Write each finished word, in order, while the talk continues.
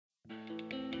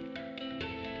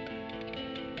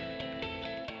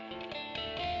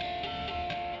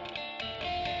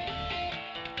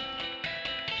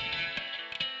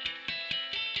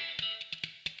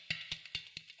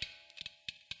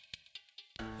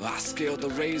I scaled the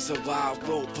razor wire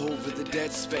rope over the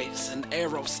dead space. An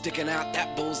arrow sticking out,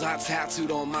 that bullseye tattooed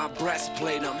on my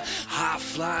breastplate. I'm high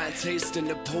flying, tasting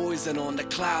the poison on the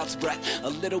cloud's breath. A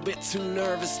little bit too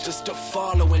nervous just to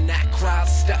follow in that crowd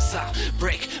steps. I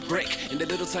break into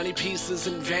little tiny pieces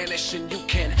and vanish. And you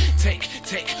can take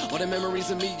all the memories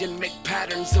of me and make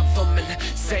patterns of them. And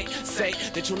say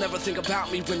that you'll never think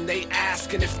about me when they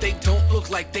ask. And if they don't look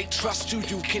like they trust you,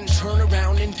 you can turn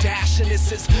around and dash. And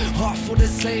this is awful to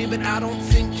say, but I don't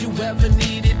think you ever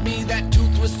needed me. That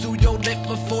tooth was through your lip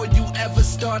before you ever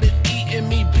started eating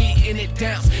me, beating it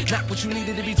down. Not what you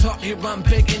needed to be taught here. I'm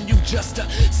begging you just to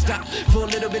stop for a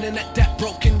little bit and let that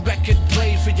broken record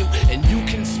play for you. And you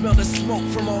can smell the smoke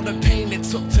from all the pain it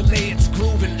took to lay its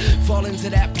groove and fall into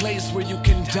that place where you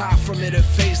can die from it or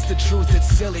face the truth. It's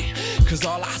silly, cause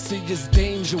all I see is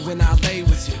danger when I lay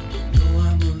with you. No,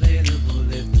 I'm available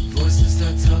if the voices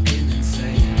start talking and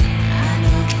saying, I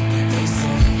know that they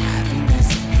say happiness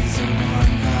is a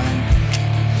warm gun,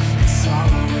 and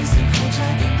sorrow is a cold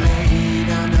jagged blade.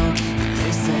 I know that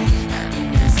they say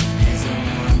happiness is a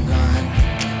warm gun.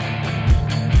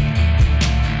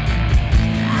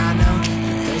 I know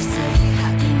that they say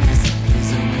happiness is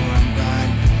a warm gun,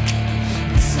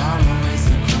 and sorrow is a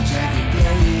cold jagged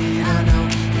blade. I know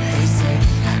that they say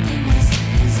happiness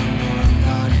is a warm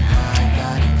gun, and I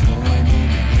got it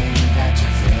pointed aimed at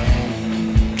your face.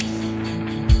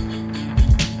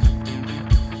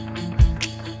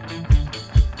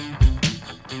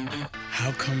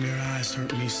 How come your eyes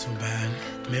hurt me so bad?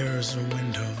 Mirrors or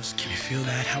windows, can you feel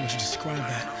that? How would you describe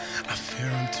that? I fear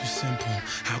I'm too simple.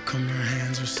 How come your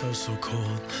hands are so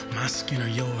cold? My skin or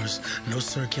yours, no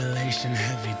circulation,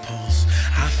 heavy pulse.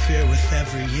 I fear with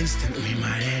every instant we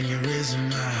might aneurysm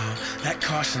now. That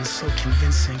caution's so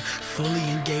convincing. Fully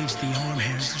engage the arm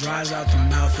hairs, dries out the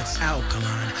mouth, it's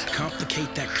alkaline.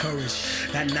 Complicate that courage,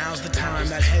 that now's the time.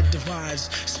 That head divides,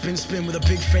 spin with a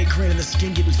big fake grin, and the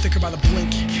skin getting thicker by the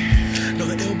blink. Know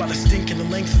the ill by the stink and the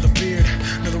length of the beard.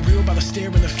 Know the real by the stare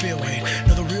in the feel. Wait,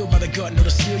 know the real by the gut. Know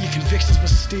to seal your convictions but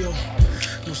still.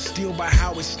 No steel by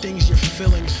how it stings your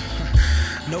feelings.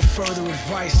 No further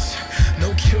advice,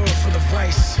 no cure for the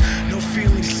vice. No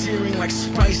feelings searing like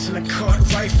spice in a cart.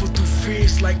 Rifle through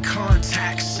fears like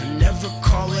contacts. And never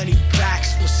call any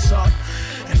backs. What's up?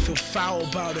 And feel foul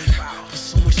about it, but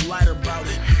so much lighter about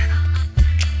it.